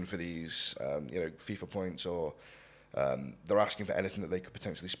asking for these, FIFA points, or they're asking for anything that they could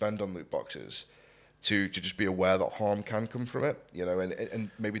potentially spend on loot boxes, to just be aware that harm can come from it,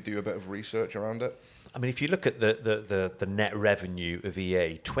 and maybe do a bit of research around it. I mean, if you look at the net revenue of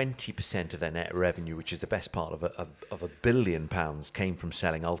EA, 20% of their net revenue, which is the best part of £1 billion, came from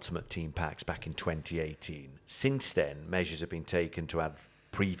selling Ultimate Team packs back in 2018. Since then, measures have been taken to add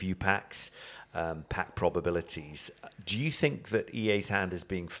preview packs, pack probabilities. Do you think that EA's hand is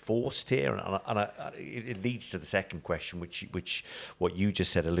being forced here? And it leads to the second question, which what you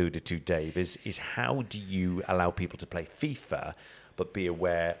just said alluded to, Dave, is how do you allow people to play FIFA but be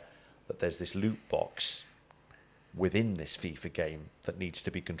aware that there's this loot box within this FIFA game that needs to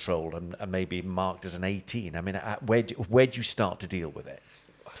be controlled and maybe marked as an 18? I mean, where do you start to deal with it?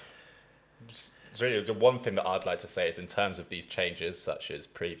 Really, the one thing that I'd like to say is, in terms of these changes, such as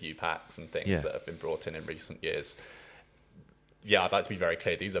preview packs and things that have been brought in recent years, I'd like to be very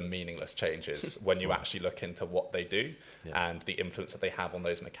clear, these are meaningless changes when you actually look into what they do and the influence that they have on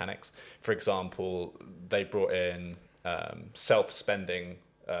those mechanics. For example, they brought in self-spending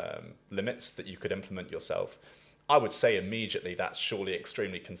limits that you could implement yourself. I would say immediately that's surely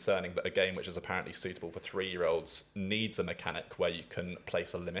extremely concerning, that a game which is apparently suitable for 3-year-olds needs a mechanic where you can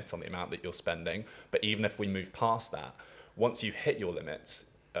place a limit on the amount that you're spending. But even if we move past that, once you hit your limits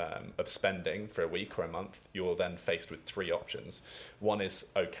of spending for a week or a month, you're then faced with 3 options. One is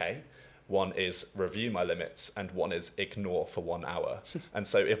okay, one is review my limits, and one is ignore for 1 hour. And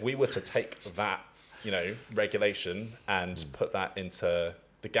so if we were to take that, regulation and put that into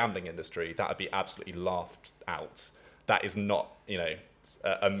the gambling industry, that would be absolutely laughed out. That is not,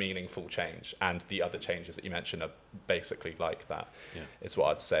 a meaningful change. And the other changes that you mentioned are basically like that, is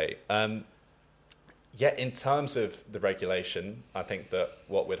what I'd say. In terms of the regulation, I think that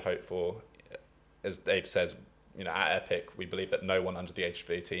what we'd hope for, as Dave says, at Epic, we believe that no one under the age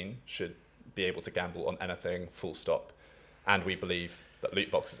of 18 should be able to gamble on anything, full stop. And we believe that loot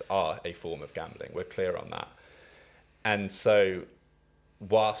boxes are a form of gambling. We're clear on that. And so,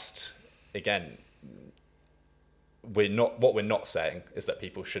 whilst, again, what we're not saying is that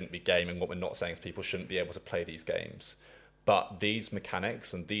people shouldn't be gaming. What we're not saying is people shouldn't be able to play these games. But these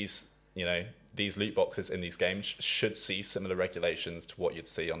mechanics and these loot boxes in these games should see similar regulations to what you'd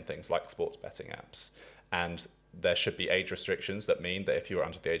see on things like sports betting apps. And there should be age restrictions that mean that if you're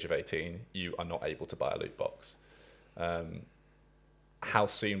under the age of 18, you are not able to buy a loot box. How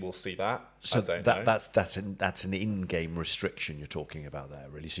soon we'll see that? So I don't know. That's an in-game restriction you're talking about there,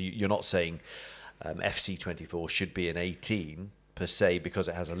 really. So you're not saying FC24 should be an 18 per se because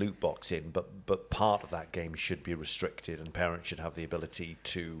it has a loot box in, but part of that game should be restricted, and parents should have the ability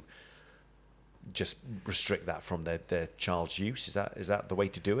to just restrict that from their child's use. Is that the way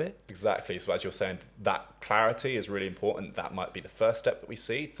to do it? Exactly. So as you're saying, that clarity is really important. That might be the first step that we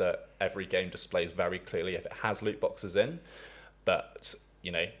see, that every game displays very clearly if it has loot boxes in. But,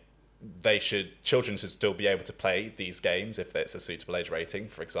 children should still be able to play these games if it's a suitable age rating.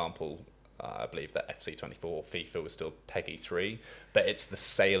 For example, I believe that FC24, FIFA was still PEGI 3, but it's the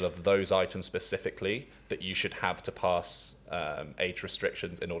sale of those items specifically that you should have to pass age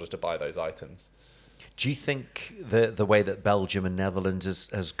restrictions in order to buy those items. Do you think the way that Belgium and Netherlands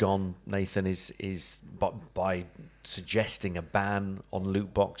has gone, Nathan, is by suggesting a ban on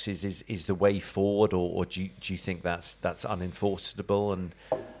loot boxes is the way forward, or do you think that's unenforceable,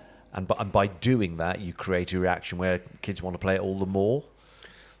 and by doing that you create a reaction where kids want to play it all the more?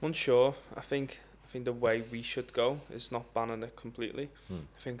 Unsure. I think the way we should go is not banning it completely.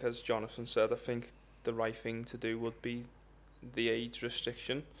 I think, as Jonathan said, I think the right thing to do would be the age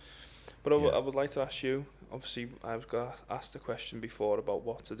restriction. But I would like to ask you, obviously I've got asked a question before about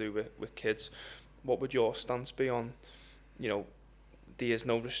what to do with kids. What would your stance be on, there is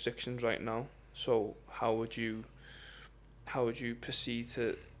no restrictions right now, so how would you proceed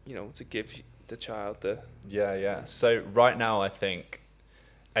to, to give the child the... Yeah. So right now I think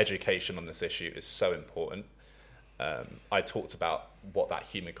education on this issue is so important. I talked about what that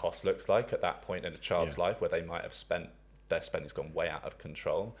human cost looks like at that point in a child's life where they might have their spending's gone way out of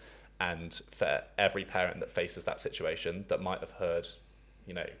control. And for every parent that faces that situation, that might have heard,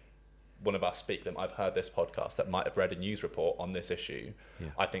 one of us speak, that might have heard this podcast, that might have read a news report on this issue,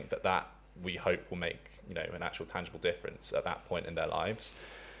 I think that we hope will make, an actual tangible difference at that point in their lives.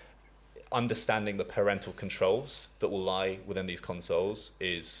 Understanding the parental controls that will lie within these consoles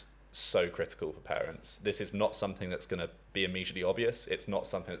is so critical for parents. This is not something that's going to be immediately obvious. It's not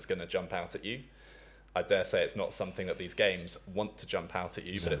something that's going to jump out at you. I dare say it's not something that these games want to jump out at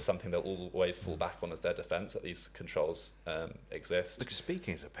you, but it's something they'll always fall back on as their defense, that these controls exist. Because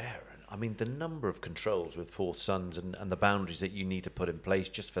speaking as a parent, I mean, the number of controls with 4 sons and the boundaries that you need to put in place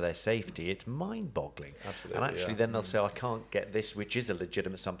just for their safety, it's mind-boggling. Absolutely. And actually then they'll say, I can't get this, which is a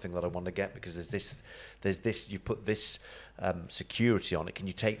legitimate something that I want to get because there's this, you put this security on it. Can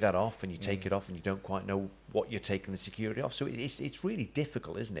you take that off? And you take it off and you don't quite know what you're taking the security off. So it's really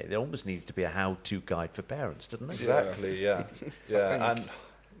difficult, isn't it? There almost needs to be a how-to guide for parents, doesn't it? Exactly, yeah. Go on.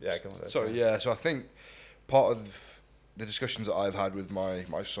 So I think part of the discussions that I've had with my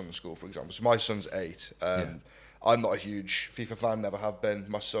son's school, for example, so my son's 8. I'm not a huge FIFA fan, never have been.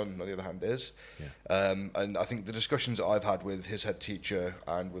 My son, on the other hand, is. And I think the discussions that I've had with his head teacher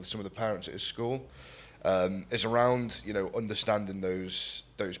and with some of the parents at his school is around, understanding those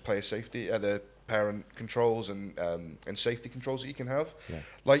player safety, the parent controls and safety controls that you can have.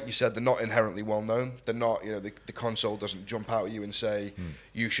 Like you said, they're not inherently well known. They're not, the console doesn't jump out at you and say,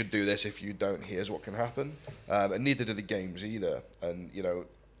 you should do this. If you don't, here's what can happen. And neither do the games either. And,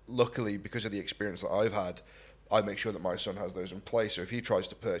 luckily, because of the experience that I've had, I make sure that my son has those in place. So if he tries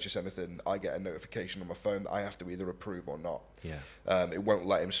to purchase anything, I get a notification on my phone that I have to either approve or not. It won't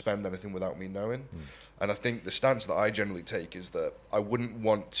let him spend anything without me knowing. And I think the stance that I generally take is that I wouldn't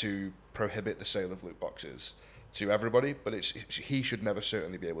want to prohibit the sale of loot boxes to everybody, but he should never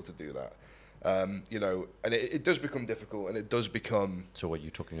certainly be able to do that. And it does become difficult, and it does become... So are you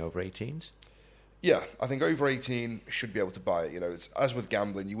talking over 18s? Yeah, I think over 18 should be able to buy it. It's, as with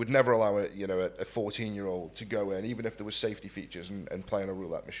gambling, you would never allow a 14-year-old to go in, even if there was safety features and play on a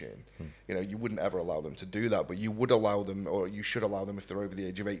roulette machine. You wouldn't ever allow them to do that, but you would allow them, or you should allow them if they're over the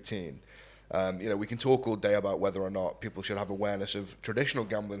age of 18. We can talk all day about whether or not people should have awareness of traditional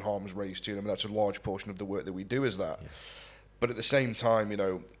gambling harms raised to them, and that's a large portion of the work that we do is that. But at the same time,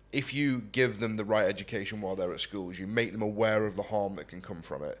 if you give them the right education while they're at schools, you make them aware of the harm that can come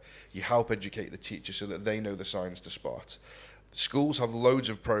from it, you help educate the teachers so that they know the signs to spot. Schools have loads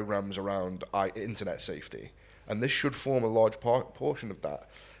of programs around internet safety, and this should form a large portion of that.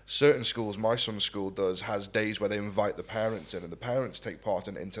 Certain schools, my son's school has days where they invite the parents in, and the parents take part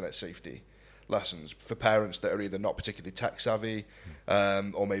in internet safety lessons for parents that are either not particularly tech savvy,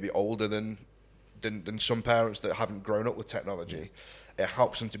 or maybe older than some parents that haven't grown up with technology. It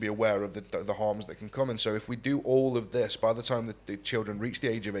helps them to be aware of the harms that can come. And so if we do all of this, by the time that the children reach the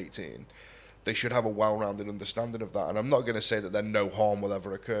age of 18, they should have a well-rounded understanding of that. And I'm not going to say that then no harm will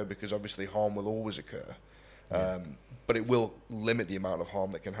ever occur, because obviously harm will always occur. But it will limit the amount of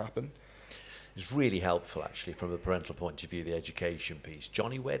harm that can happen. It's really helpful, actually, from a parental point of view, the education piece.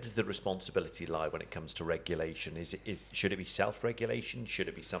 Johnny, where does the responsibility lie when it comes to regulation? Should it be self-regulation? Should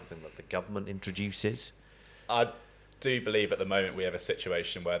it be something that the government introduces? I do believe at the moment we have a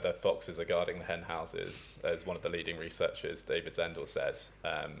situation where the foxes are guarding the hen houses, as one of the leading researchers, David Zendel, said,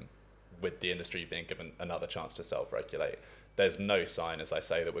 with the industry being given another chance to self-regulate. There's no sign, as I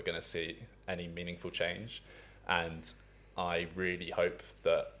say, that we're going to see any meaningful change. And I really hope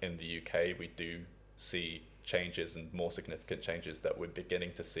that in the UK we do see changes, and more significant changes that we're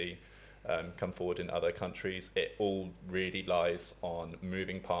beginning to see come forward in other countries. It all really lies on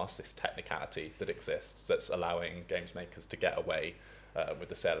moving past this technicality that exists that's allowing games makers to get away with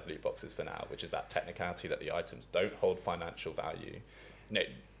the sale of loot boxes for now, which is that technicality that the items don't hold financial value. You know,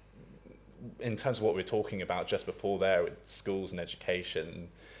 in terms of what we were talking about just before there with schools and education,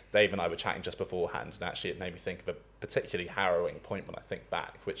 Dave and I were chatting just beforehand, and actually it made me think of a particularly harrowing point when I think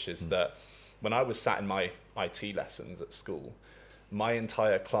back, which is that when I was sat in my IT lessons at school, my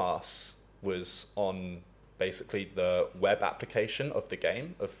entire class was on basically the web application of the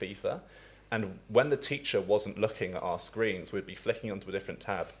game, of FIFA. And when the teacher wasn't looking at our screens, we'd be flicking onto a different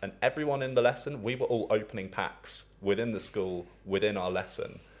tab. And everyone in the lesson, we were all opening packs within the school, within our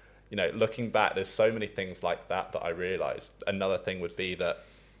lesson. You know, looking back, there's so many things like that I realised. Another thing would be that,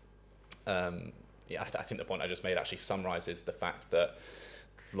 I think the point I just made actually summarises the fact that,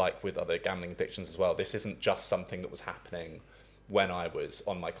 like with other gambling addictions as well, this isn't just something that was happening when I was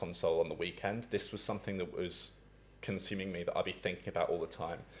on my console on the weekend. This was something that was consuming me, that I'd be thinking about all the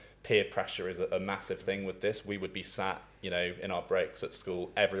time. Peer pressure is a massive thing with this. We would be sat, in our breaks at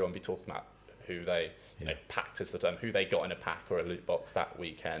school, everyone would be talking about who they packed is the term, who they got in a pack or a loot box that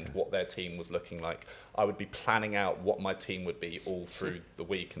weekend, what their team was looking like. I would be planning out what my team would be all through the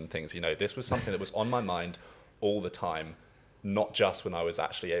week and things. This was something that was on my mind all the time, not just when I was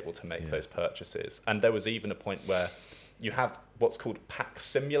actually able to make those purchases. And there was even a point where you have what's called pack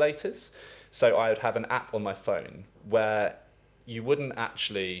simulators. So I would have an app on my phone where you wouldn't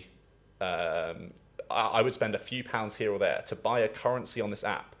actually, I would spend a few pounds here or there to buy a currency on this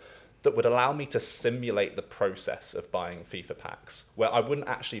app that would allow me to simulate the process of buying FIFA packs, where I wouldn't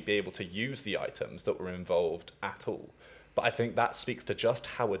actually be able to use the items that were involved at all. But I think that speaks to just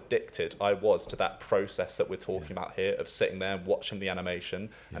how addicted I was to that process that we're talking about here, of sitting there and watching the animation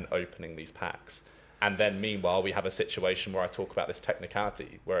and opening these packs. And then meanwhile, we have a situation where I talk about this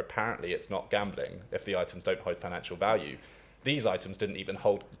technicality, where apparently it's not gambling if the items don't hold financial value. These items didn't even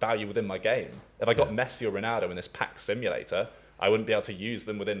hold value within my game. If I got Messi or Ronaldo in this pack simulator, I wouldn't be able to use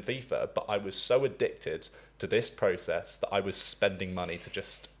them within FIFA. But I was so addicted to this process that I was spending money to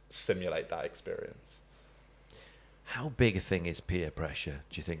just simulate that experience. How big a thing is peer pressure,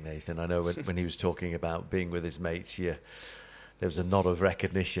 do you think, Nathan? I know when he was talking about being with his mates here, there was a nod of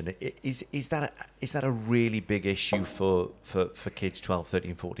recognition. Is that a really big issue for kids 12,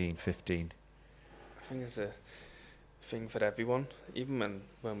 13, 14, 15? I think it's a thing for everyone. Even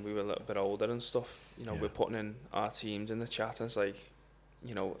when we were a little bit older and stuff, we're putting in our teams in the chat, and it's like,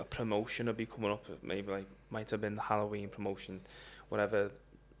 a promotion will be coming up. Maybe might have been the Halloween promotion, whatever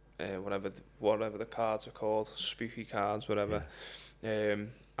the cards are called, spooky cards, whatever.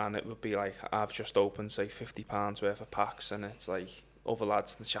 And it would be like, I've just opened, say, £50 worth of packs, and it's like other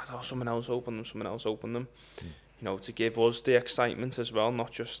lads in the chat, someone else opened them, to give us the excitement as well,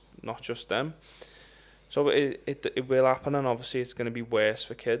 not just them. So it will happen, and obviously it's going to be worse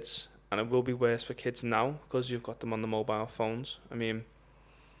for kids, and it will be worse for kids now because you've got them on the mobile phones. I mean,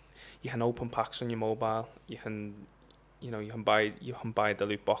 you can open packs on your mobile, you can buy the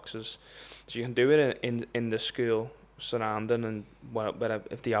loot boxes, so you can do it in the school surrounding, and whatever,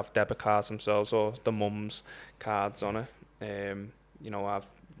 if they have debit cards themselves or the mum's cards on it. I've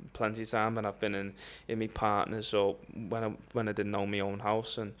plenty of time, and I've been in my partner's, or when I didn't know my own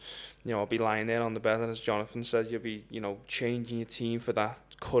house, and I'll be lying there on the bed, and as Jonathan said, you'll be changing your team for that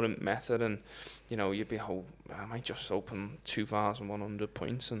current method, and you'd be, I might just open 2,100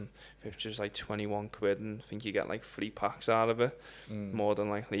 points, and it's just like 21 quid, and think you get like 3 packs out of it. More than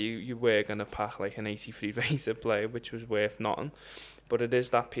likely you were going to pack like an 83 rated player, which was worth nothing. But it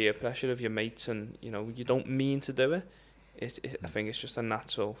is that peer pressure of your mates, and you don't mean to do it. I think it's just a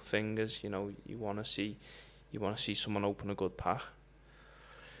natural thing, as you want to see someone open a good pack.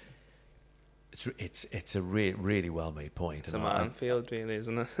 It's a really well made point. It's a minefield, really,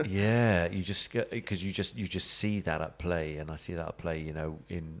 isn't it? Yeah, you just because you just see that at play, and I see that at play. Well,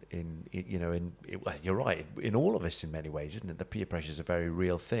 you're right. In all of us, in many ways, isn't it? The peer pressure is a very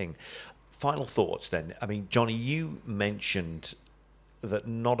real thing. Final thoughts, then. I mean, Johnny, you mentioned that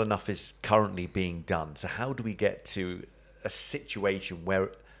not enough is currently being done. So how do we get to a situation where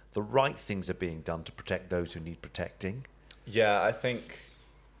the right things are being done to protect those who need protecting? Yeah, I think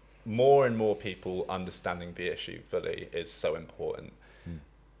more and more people understanding the issue fully is so important.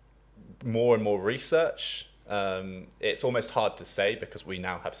 More and more research. It's almost hard to say because we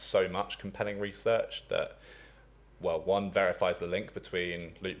now have so much compelling research that, well, one, verifies the link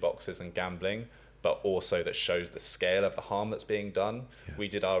between loot boxes and gambling, but also that shows the scale of the harm that's being done. Yeah. We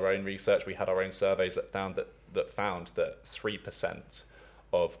did our own research. We had our own surveys that found that 3%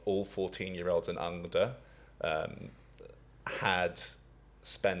 of all 14-year-olds and under had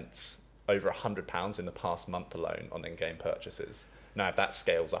spent over £100 in the past month alone on in-game purchases. Now, if that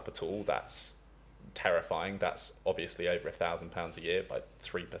scales up at all, that's terrifying. That's obviously over £1,000 a year by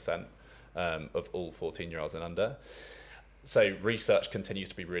 3% of all 14-year-olds and under. So research continues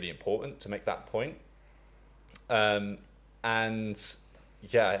to be really important to make that point. I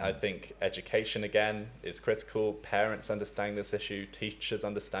think education, again, is critical. Parents understanding this issue, teachers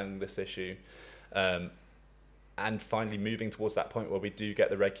understanding this issue, and finally moving towards that point where we do get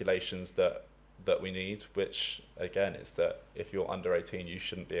the regulations that we need, which, again, is that if you're under 18, you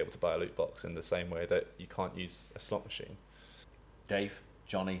shouldn't be able to buy a loot box in the same way that you can't use a slot machine. Dave,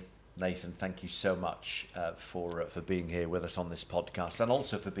 Johnny, Nathan, thank you so much for being here with us on this podcast, and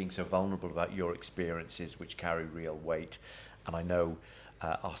also for being so vulnerable about your experiences, which carry real weight, and I know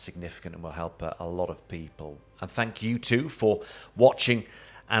are significant and will help a lot of people. And thank you too for watching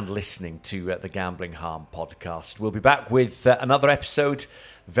and listening to the Gambling Harm podcast. We'll be back with another episode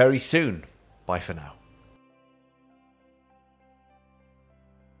very soon. Bye for now.